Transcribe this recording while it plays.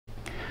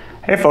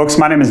Hey folks,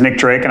 my name is Nick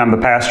Drake and I'm the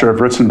pastor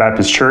of Richland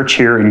Baptist Church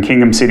here in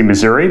Kingdom City,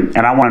 Missouri.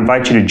 And I want to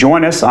invite you to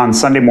join us on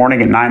Sunday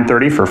morning at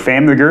 9:30 for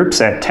family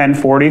groups, at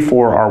 10:40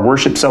 for our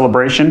worship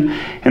celebration,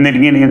 and then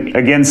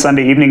again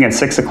Sunday evening at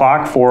 6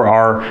 o'clock for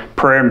our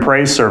prayer and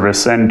praise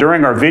service. And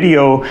during our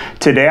video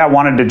today, I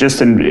wanted to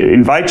just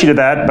invite you to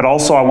that, but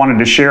also I wanted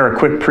to share a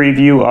quick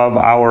preview of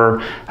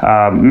our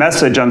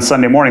message on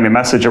Sunday morning, the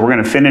message that we're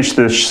going to finish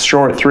this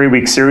short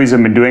 3-week series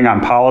I've been doing on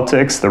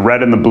politics, the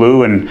red and the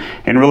blue, and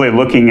really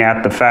looking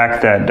at the fact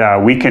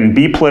that we can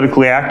be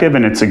politically active,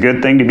 and it's a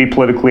good thing to be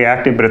politically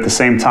active, but at the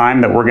same time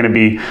that we're going to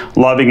be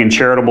loving and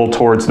charitable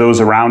towards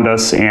those around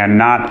us and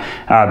not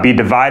be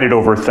divided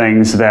over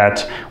things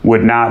that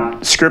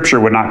Scripture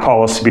would not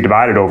call us to be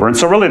divided over. And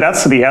so really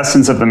that's the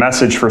essence of the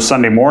message for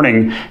Sunday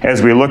morning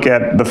as we look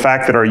at the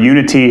fact that our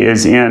unity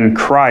is in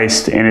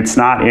Christ and it's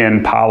not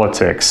in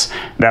politics,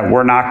 that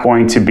we're not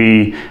going to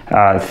be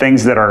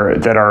things that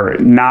are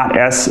not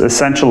as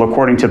essential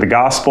according to the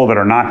gospel, that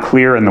are not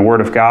clear in the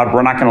Word of God.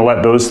 We're not going to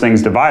let those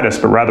things divide us,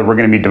 but rather we're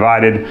going to be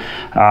divided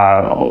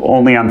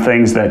only on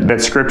things that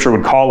Scripture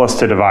would call us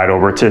to divide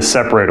over, to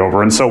separate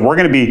over. And so we're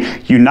going to be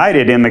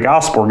united in the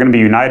gospel. We're going to be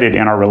united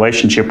in our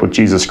relationship with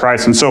Jesus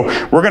Christ. And so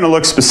we're going to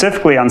look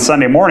specifically on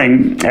Sunday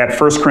morning at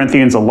 1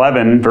 Corinthians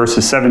 11,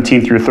 verses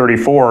 17 through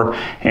 34,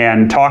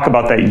 and talk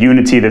about that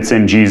unity that's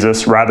in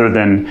Jesus rather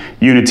than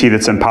unity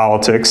that's in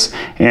politics.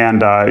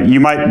 And you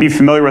might be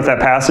familiar with that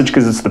passage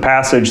because it's the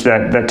passage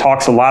that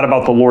talks a lot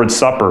about the Lord's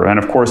Supper. And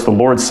of course, the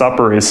Lord's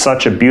Supper is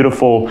such a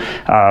beautiful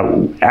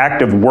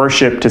act of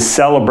worship to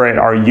celebrate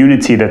our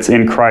unity that's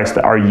in Christ,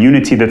 our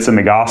unity that's in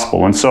the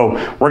gospel. And so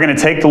we're going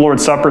to take the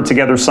Lord's Supper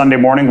together Sunday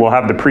morning. We'll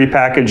have the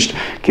prepackaged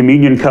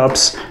communion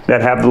cups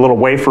that have the little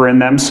wafer in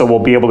them, so we'll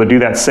be able to do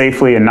that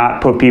safely and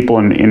not put people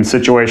in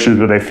situations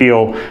where they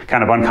feel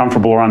kind of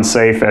uncomfortable or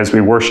unsafe as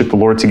we worship the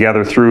Lord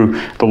together through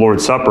the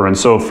Lord's Supper. And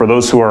so for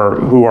those who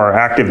are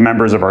active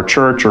members of our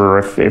church, or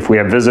if we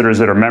have visitors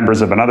that are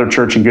members of another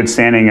church in good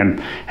standing and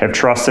have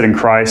trusted in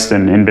Christ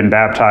and been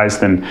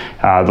baptized, then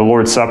the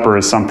Lord's Supper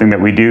is something that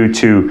we do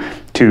to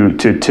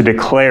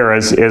declare,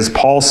 as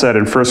Paul said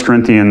in 1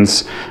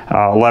 Corinthians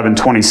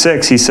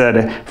 11:26, he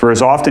said, "For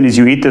as often as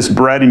you eat this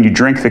bread and you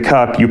drink the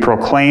cup, you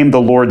proclaim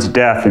the Lord's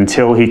death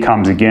until he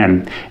comes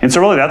again." And so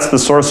really that's the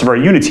source of our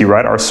unity,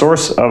 right? Our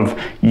source of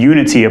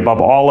unity above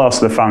all else,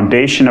 the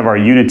foundation of our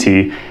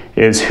unity,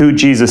 is who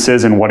Jesus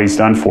is and what he's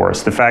done for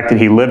us. The fact that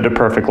he lived a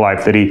perfect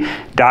life, that he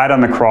died on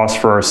the cross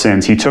for our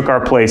sins. He took our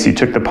place. He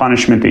took the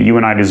punishment that you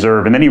and I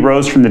deserve. And then he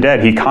rose from the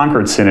dead. He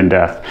conquered sin and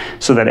death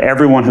so that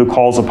everyone who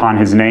calls upon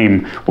his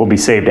name will be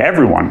saved.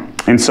 Everyone.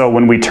 And so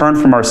when we turn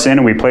from our sin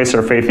and we place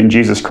our faith in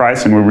Jesus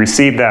Christ and we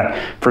receive that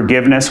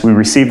forgiveness, we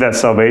receive that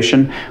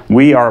salvation,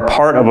 we are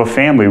part of a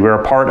family. We're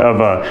a part of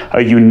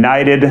a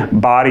united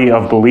body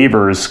of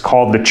believers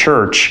called the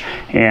church.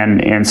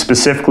 And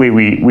specifically,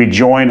 we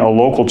join a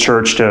local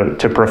church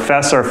to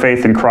profess our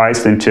faith in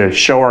Christ and to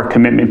show our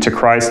commitment to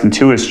Christ and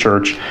to his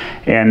church.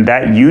 And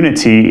that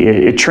unity,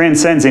 it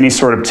transcends any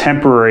sort of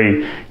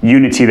temporary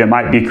unity that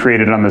might be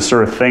created on this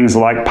earth, things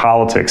like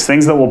politics,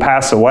 things that will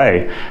pass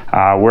away,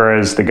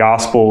 whereas the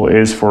gospel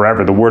is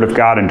forever. The Word of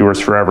God endures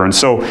forever. And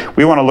so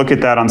we want to look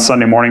at that on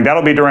Sunday morning.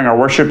 That'll be during our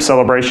worship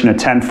celebration at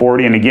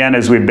 10:40. And again,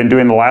 as we've been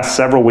doing the last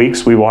several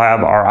weeks, we will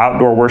have our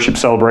outdoor worship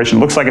celebration.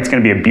 Looks like it's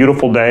going to be a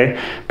beautiful day.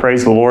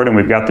 Praise the Lord. And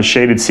we've got the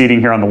shaded seating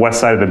here on the west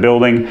side of the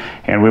building.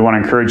 And we want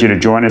to encourage you to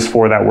join us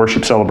for that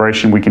worship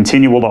celebration. We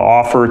continue to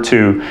offer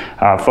to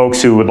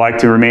folks who would like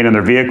to remain in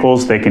their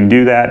vehicles. They can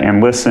do that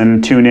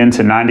and tune in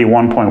to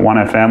 91.1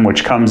 FM,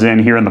 which comes in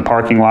here in the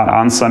parking lot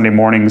on Sunday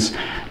mornings.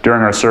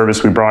 During our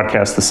service, we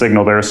broadcast the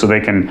signal there so they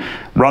can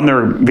run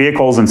their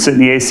vehicles and sit in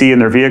the AC in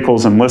their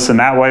vehicles and listen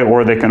that way,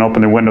 or they can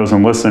open their windows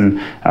and listen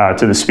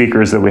to the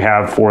speakers that we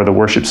have for the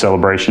worship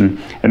celebration.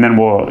 And then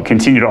we'll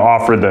continue to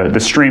offer the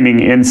streaming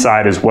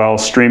inside as well,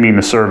 streaming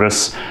the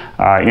service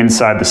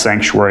inside the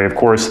sanctuary. Of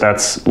course,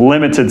 that's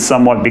limited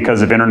somewhat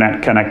because of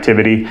internet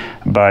connectivity,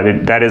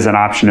 but that is an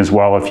option as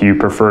well if you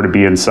prefer to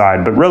be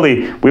inside. But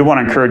really, we want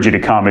to encourage you to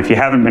come. If you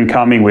haven't been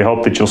coming, we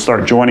hope that you'll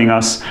start joining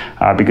us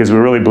because we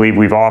really believe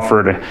we've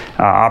offered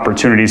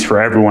opportunities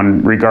for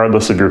everyone,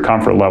 regardless of your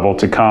comfort level,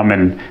 to come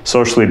and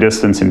socially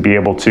distance and be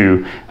able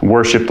to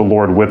worship the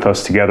Lord with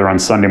us together on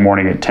Sunday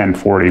morning at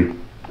 10:40.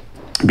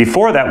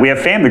 Before that, we have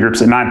family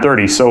groups at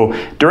 9:30. So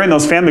during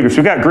those family groups,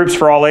 we've got groups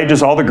for all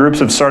ages. All the groups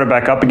have started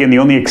back up again. The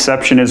only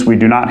exception is we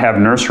do not have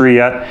nursery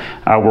yet.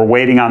 We're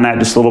waiting on that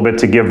just a little bit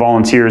to give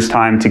volunteers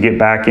time to get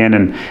back in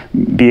and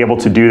be able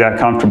to do that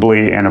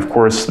comfortably. And of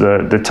course,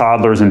 the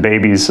toddlers and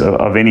babies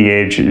of any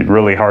age, it's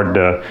really hard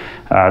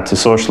to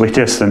socially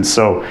distance.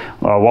 So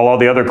while all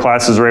the other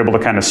classes are able to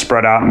kind of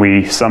spread out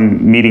and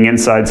some meeting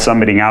inside, some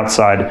meeting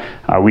outside,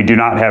 we do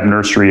not have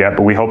nursery yet,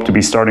 but we hope to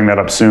be starting that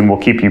up soon. We'll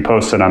keep you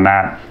posted on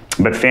that.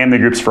 but family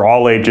groups for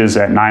all ages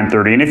at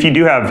 9:30. And if you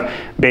do have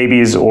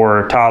babies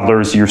or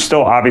toddlers, you're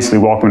still obviously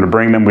welcome to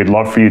bring them. We'd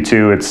love for you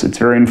to. It's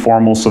very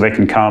informal, so they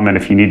can come, and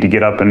if you need to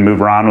get up and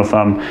move around with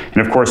them. And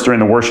of course, during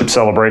the worship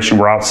celebration,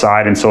 we're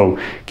outside, and so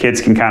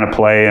kids can kind of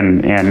play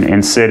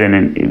and sit,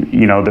 and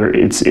you know,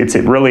 it's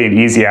really an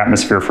easy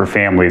atmosphere for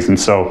families. And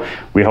so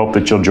we hope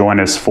that you'll join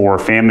us for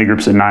family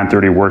groups at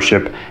 9:30,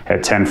 worship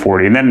at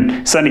 10:40. And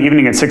then Sunday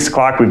evening at 6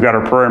 o'clock, we've got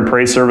our prayer and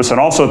praise service. And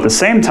also at the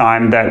same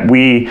time that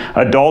we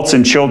adults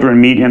and children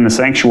meet in the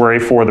sanctuary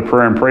for the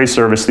prayer and praise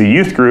service, the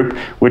youth group,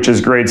 which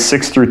is grades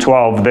 6 through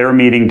 12, they're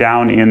meeting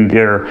down in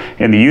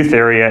the youth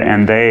area,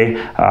 and they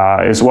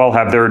as well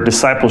have their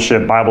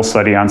discipleship Bible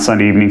study on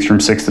Sunday evenings from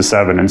 6 to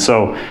 7. And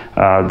so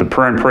the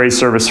prayer and praise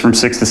service from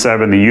 6 to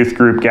 7, the youth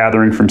group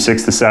gathering from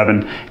 6 to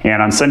 7.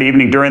 And on Sunday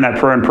evening during that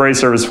prayer and praise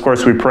service, of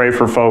course, we pray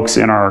for folks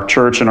in our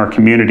church and our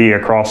community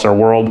across our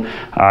world.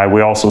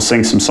 We also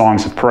sing some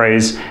songs of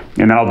praise.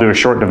 And then I'll do a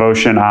short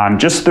devotion on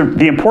just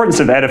the importance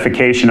of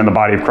edification in the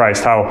body of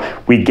Christ, how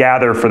we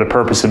gather for the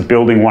purpose of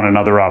building one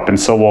another up. And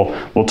so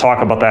we'll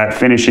talk about that,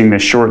 finishing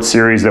this short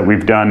series that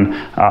we've done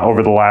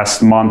over the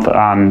last month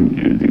on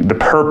the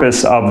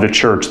purpose of the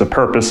church, the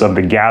purpose of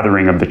the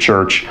gathering of the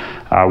church,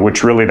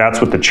 which really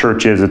that's what the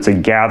church is. It's a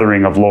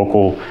gathering of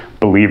local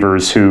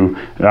believers who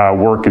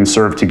work and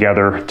serve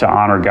together to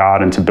honor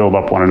God and to build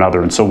up one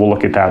another. And so we'll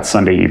look at that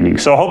Sunday evening.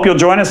 So I hope you'll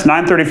join us.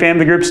 9:30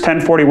 family groups,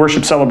 10:40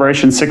 worship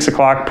celebration, 6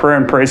 o'clock prayer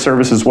and praise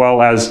service, as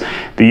well as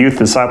the youth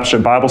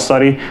discipleship Bible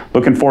study.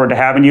 Looking forward to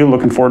having you.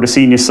 Looking forward to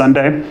seeing you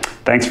Sunday.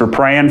 Thanks for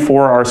praying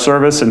for our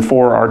service and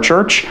for our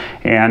church.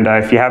 And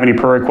if you have any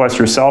prayer requests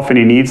yourself,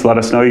 any needs, let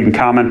us know. You can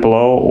comment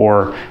below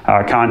or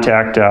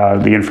contact.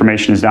 The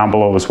information is down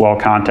below as well.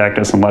 Contact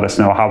us and let us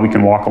know how we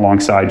can walk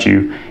alongside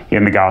you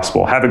in the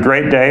gospel. Have a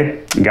great day,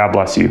 and God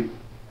bless you.